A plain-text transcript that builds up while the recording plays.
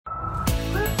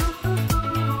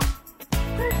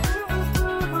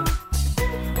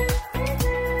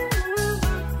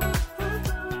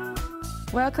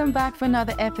Welcome back for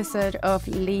another episode of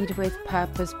Lead with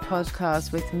Purpose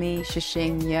podcast with me,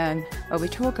 Shixing Young, where we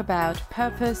talk about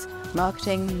purpose,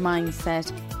 marketing, mindset,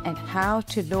 and how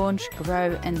to launch,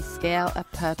 grow, and scale a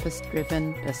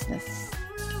purpose-driven business.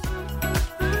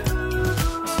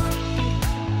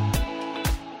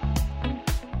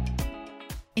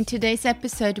 In today's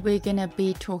episode, we're going to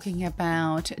be talking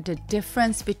about the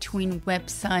difference between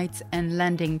websites and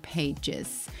landing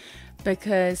pages.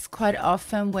 Because quite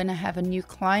often when I have a new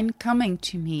client coming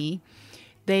to me,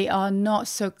 they are not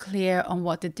so clear on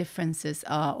what the differences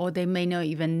are, or they may not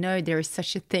even know there is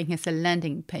such a thing as a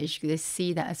landing page. They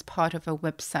see that as part of a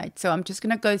website. So I'm just going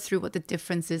to go through what the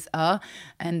differences are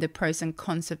and the pros and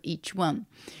cons of each one.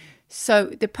 So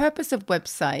the purpose of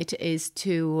website is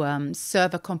to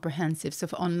serve a comprehensive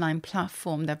sort of online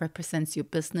platform that represents your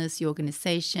business, your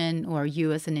organization, or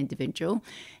you as an individual.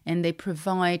 And they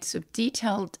provide sort of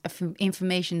detailed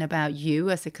information about you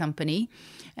as a company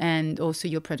and also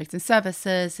your products and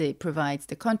services. It provides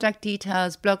the contact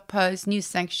details, blog posts, news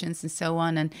sections, and so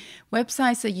on. And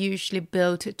websites are usually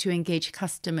built to engage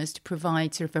customers to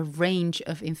provide sort of a range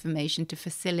of information to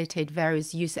facilitate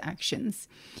various user actions.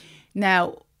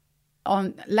 Now,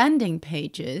 on landing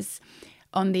pages,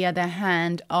 on the other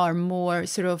hand, are more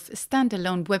sort of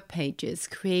standalone web pages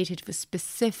created for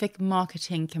specific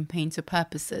marketing campaigns or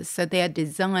purposes. So they are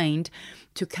designed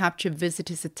to capture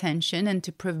visitors' attention and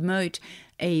to promote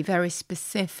a very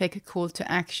specific call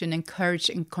to action, encourage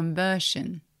and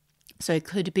conversion. So it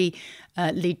could be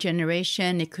lead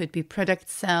generation, it could be product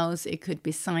sales, it could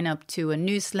be sign up to a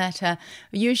newsletter.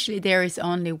 Usually there is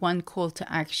only one call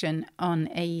to action on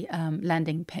a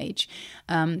landing page.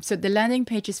 So the landing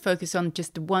pages focus on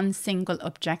just one single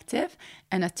objective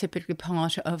and are typically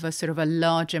part of a sort of a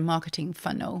larger marketing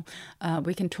funnel.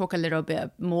 We can talk a little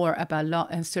bit more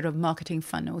about sort of marketing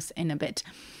funnels in a bit.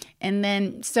 And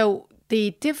then, so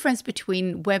the difference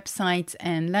between websites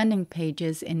and landing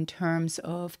pages in terms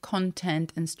of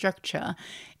content and structure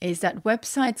is that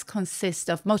websites consist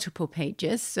of multiple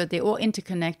pages. So they're all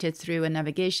interconnected through a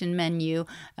navigation menu.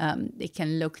 They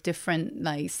can look different,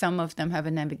 like some of them have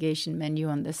a navigation menu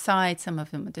on the side, some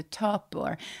of them at the top,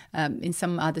 or in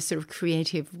some other sort of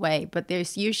creative way. But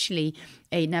there's usually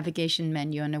a navigation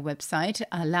menu on a website,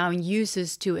 allowing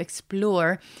users to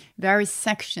explore various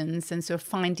sections and sort of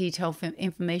find detailed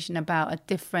information about a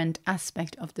different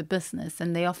aspect of the business.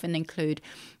 And they often include,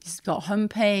 you've got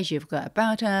homepage, you've got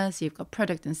about us, you've got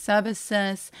product and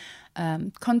services,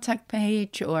 contact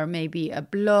page, or maybe a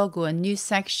blog or a news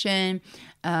section.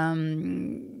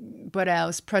 What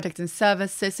else? Product and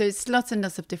services. So it's lots and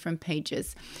lots of different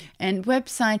pages. And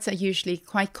websites are usually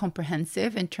quite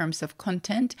comprehensive in terms of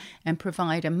content and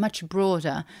provide a much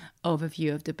broader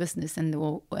overview of the business and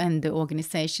the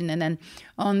organization. And then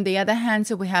on the other hand,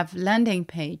 so we have landing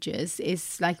pages.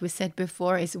 Is, like we said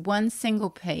before, is one single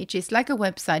page. It's like a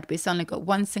website, but it's only got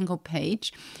one single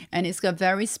page, and it's got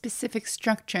very specific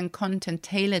structure and content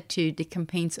tailored to the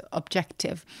campaign's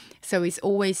objective. So it's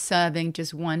always serving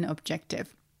just one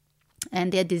objective.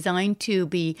 And they're designed to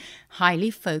be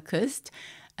highly focused,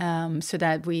 so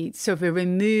that it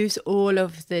removes all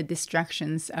of the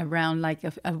distractions around. Like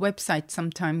a website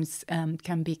sometimes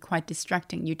can be quite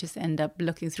distracting. You just end up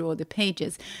looking through all the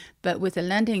pages. But with a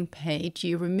landing page,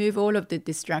 you remove all of the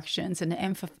distractions and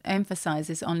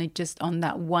emphasizes only just on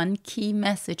that one key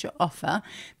message or offer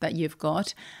that you've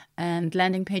got. And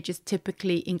landing pages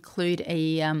typically include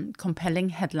a compelling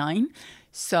headline.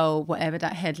 So whatever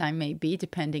that headline may be,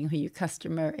 depending who your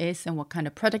customer is and what kind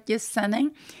of product you're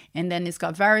selling. And then it's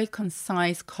got very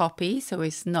concise copy, so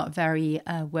it's not very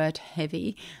word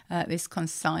heavy. It's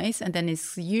concise, and then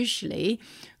it's usually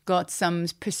got some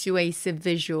persuasive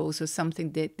visuals or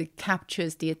something that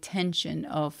captures the attention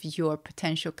of your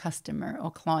potential customer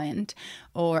or client,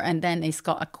 and then it's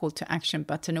got a call to action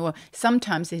button, or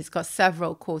sometimes it's got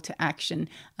several call to action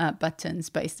buttons,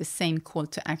 but it's the same call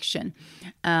to action.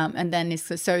 And then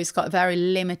it's got very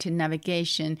limited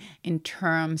navigation in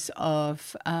terms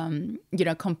of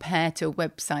compared to a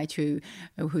website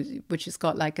which has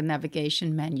got like a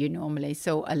navigation menu normally.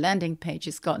 So a landing page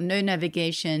has got no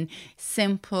navigation,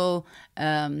 simple.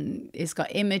 It's got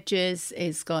images,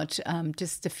 it's got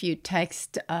just a few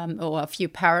text or a few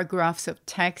paragraphs of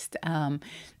text,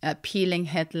 appealing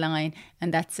headline,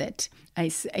 and that's it.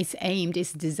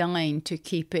 It's designed to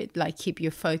keep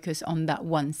your focus on that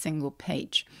one single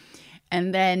page.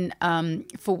 And then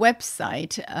for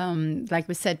website, like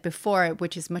we said before,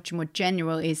 which is much more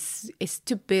general, is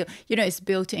to build, it's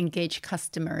built to engage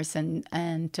customers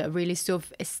and to really sort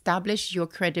of establish your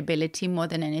credibility more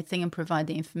than anything and provide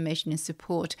the information and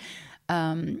support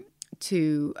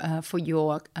for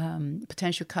your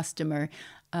potential customer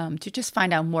to just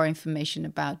find out more information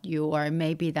about you, or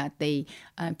maybe that they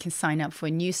can sign up for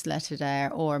a newsletter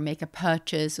there, or make a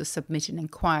purchase or submit an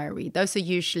inquiry. Those are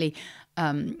usually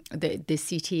the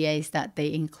CTAs that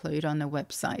they include on the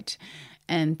website.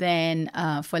 And then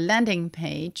for landing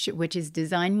page, which is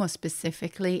designed more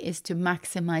specifically, is to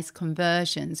maximize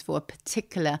conversions for a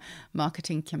particular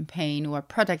marketing campaign or a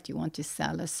product you want to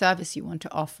sell, a service you want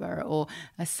to offer, or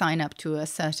a sign up to a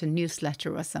certain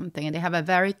newsletter or something. And they have a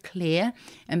very clear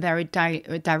and very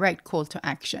direct call to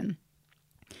action.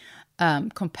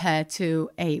 Compared to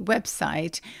a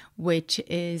website, which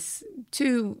is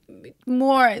to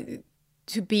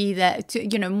be there,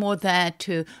 more there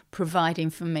to provide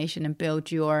information and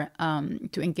build your,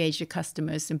 to engage your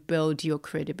customers and build your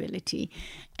credibility.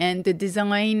 And the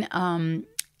design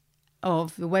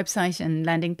of the website and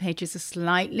landing pages are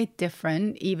slightly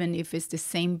different, even if it's the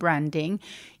same branding.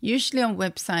 Usually on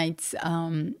websites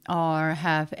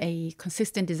have a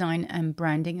consistent design and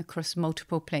branding across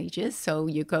multiple pages. So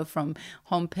you go from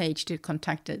homepage to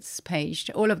contact us page.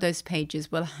 All of those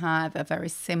pages will have a very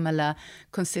similar,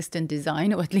 consistent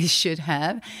design, or at least should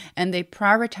have. And they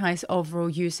prioritize overall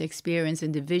user experience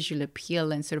and the visual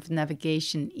appeal and sort of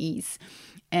navigation ease.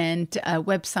 And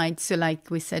websites, so like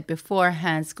we said before,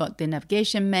 has got the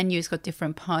navigation menu. It's got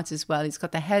different parts as well. It's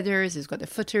got the headers, it's got the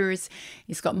footers,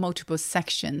 it's got multiple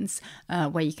sections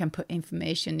where you can put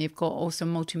information. You've got also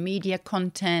multimedia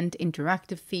content,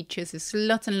 interactive features. There's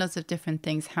lots and lots of different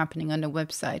things happening on the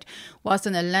website. Whilst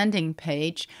on a landing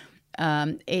page,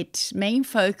 its main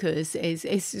focus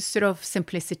is sort of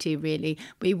simplicity, really.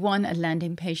 We want a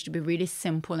landing page to be really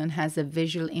simple and has a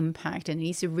visual impact, and it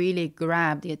needs to really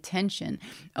grab the attention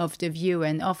of the viewer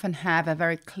and often have a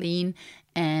very clean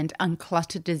and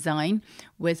uncluttered design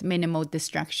with minimal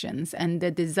distractions. And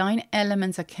the design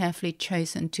elements are carefully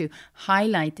chosen to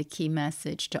highlight the key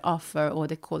message to offer or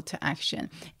the call to action.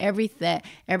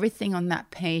 Everything on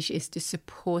that page is to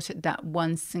support that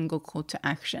one single call to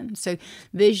action. So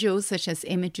visuals such as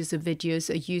images or videos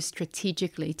are used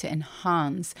strategically to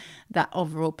enhance that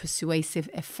overall persuasive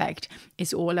effect.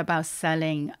 It's all about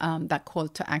selling that call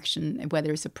to action,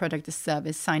 whether it's a product or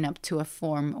service, sign up to a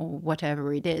form or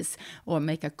whatever it is, or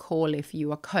make a call if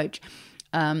you are a coach.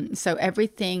 So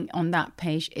everything on that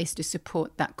page is to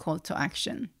support that call to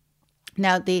action.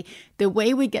 Now, the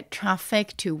way we get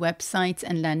traffic to websites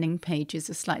and landing pages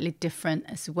is slightly different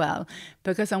as well,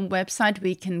 because on website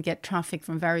we can get traffic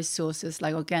from various sources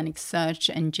like organic search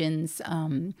engines,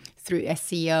 through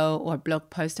SEO or blog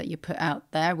posts that you put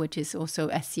out there, which is also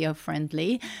SEO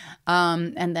friendly.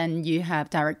 And then you have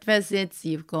direct visits,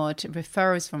 you've got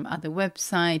referrals from other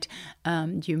websites,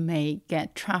 you may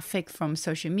get traffic from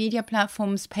social media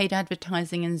platforms, paid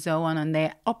advertising, and so on, and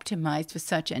they're optimized for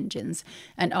search engines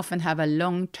and often have a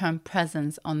long-term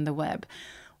presence on the web.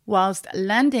 Whilst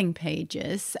landing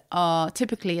pages are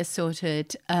typically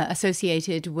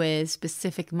associated with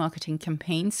specific marketing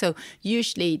campaigns, so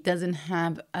usually it doesn't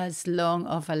have as long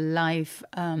of a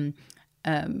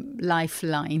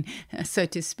lifeline, so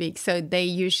to speak. So they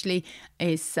usually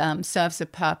serves a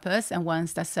purpose, and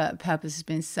once that purpose has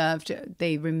been served,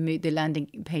 the landing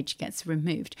page gets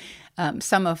removed.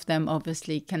 Some of them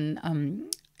obviously can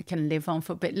live on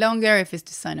for a bit longer if it's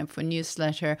to sign up for a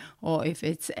newsletter or if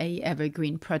it's a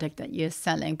evergreen product that you're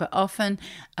selling. But often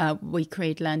we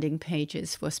create landing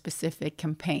pages for a specific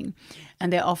campaign,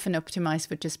 and they're often optimized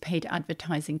for just paid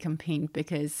advertising campaign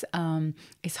because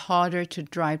it's harder to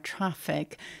drive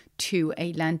traffic to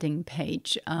a landing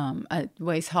page.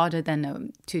 It's harder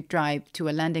than to drive to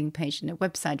a landing page in a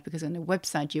website, because on a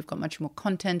website you've got much more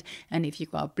content, and if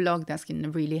you've got a blog, that's going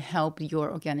to really help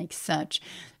your organic search.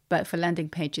 But for landing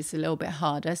pages, it's a little bit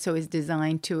harder. So it's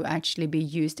designed to actually be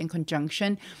used in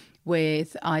conjunction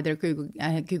with either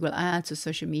Google Ads or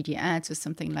social media ads or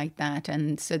something like that.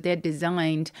 And so they're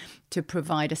designed to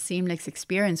provide a seamless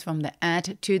experience from the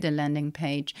ad to the landing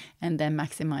page and then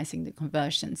maximizing the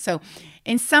conversion. So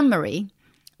in summary,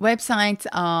 websites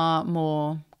are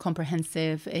more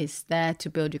comprehensive. It's there to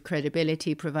build your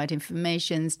credibility, provide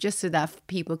information, just so that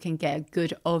people can get a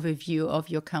good overview of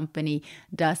your company,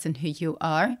 does, and who you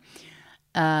are.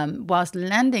 Whilst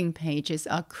landing pages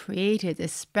are created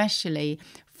especially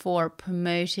for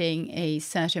promoting a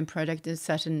certain product, a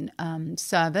certain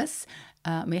service.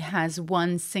 It has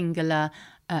one singular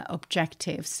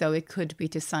objective. So it could be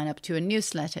to sign up to a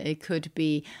newsletter. It could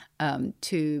be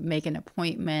to make an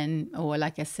appointment, or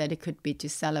like I said, it could be to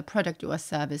sell a product or a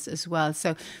service as well.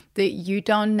 So you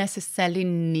don't necessarily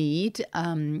need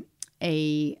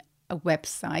a a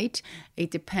website. It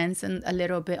depends a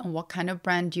little bit on what kind of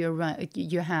brand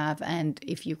you have, and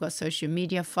if you've got social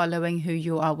media following, who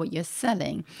you are, what you're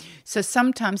selling. So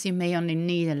sometimes you may only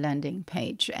need a landing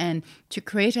page, and to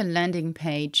create a landing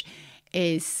page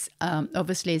is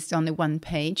obviously it's only one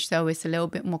page, so it's a little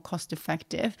bit more cost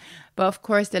effective. But of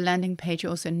course, the landing page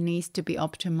also needs to be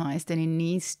optimized, and it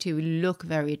needs to look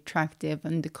very attractive,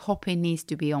 and the copy needs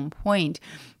to be on point,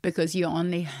 because you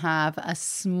only have a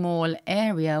small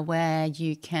area where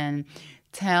you can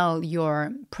tell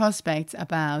your prospects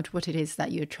about what it is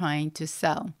that you're trying to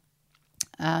sell.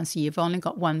 So you've only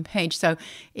got one page. So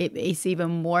it's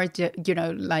even more,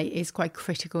 it's quite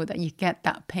critical that you get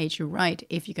that page right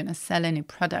if you're going to sell any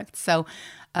product. So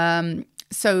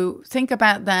think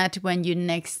about that when you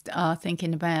next are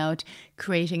thinking about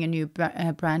creating a new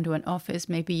brand or an office.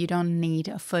 Maybe you don't need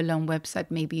a full-on website.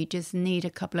 Maybe you just need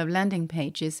a couple of landing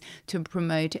pages to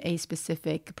promote a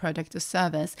specific product or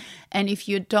service. And if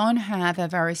you don't have a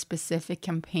very specific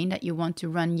campaign that you want to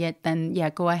run yet, then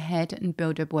go ahead and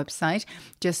build a website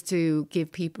just to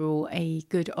give people a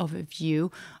good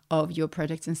overview of your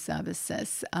products and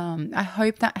services. I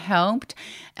hope that helped.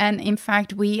 And in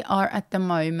fact, we are at the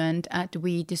moment at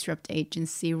We Disrupt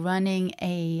Agency running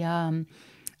a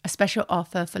special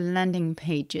offer for landing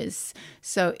pages.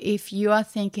 So if you are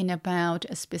thinking about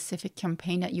a specific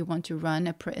campaign that you want to run,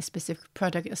 a specific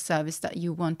product or service that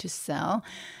you want to sell,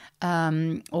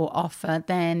 or offer,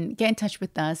 then get in touch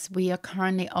with us. We are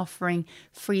currently offering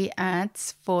free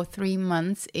ads for 3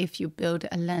 months if you build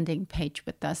a landing page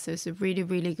with us. So it's a really,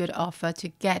 really good offer to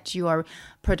get your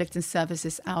products and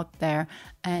services out there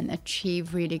and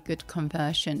achieve really good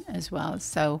conversion as well.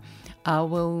 So I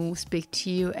will speak to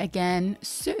you again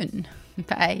soon.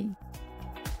 Bye.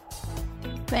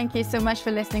 Thank you so much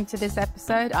for listening to this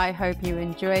episode. I hope you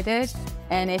enjoyed it.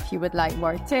 And if you would like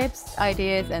more tips,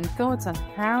 ideas, and thoughts on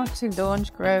how to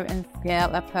launch, grow, and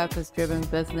scale a purpose-driven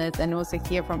business, and also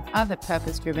hear from other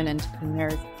purpose-driven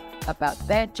entrepreneurs about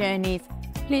their journeys,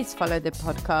 please follow the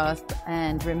podcast.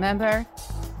 And remember,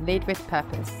 lead with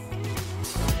purpose.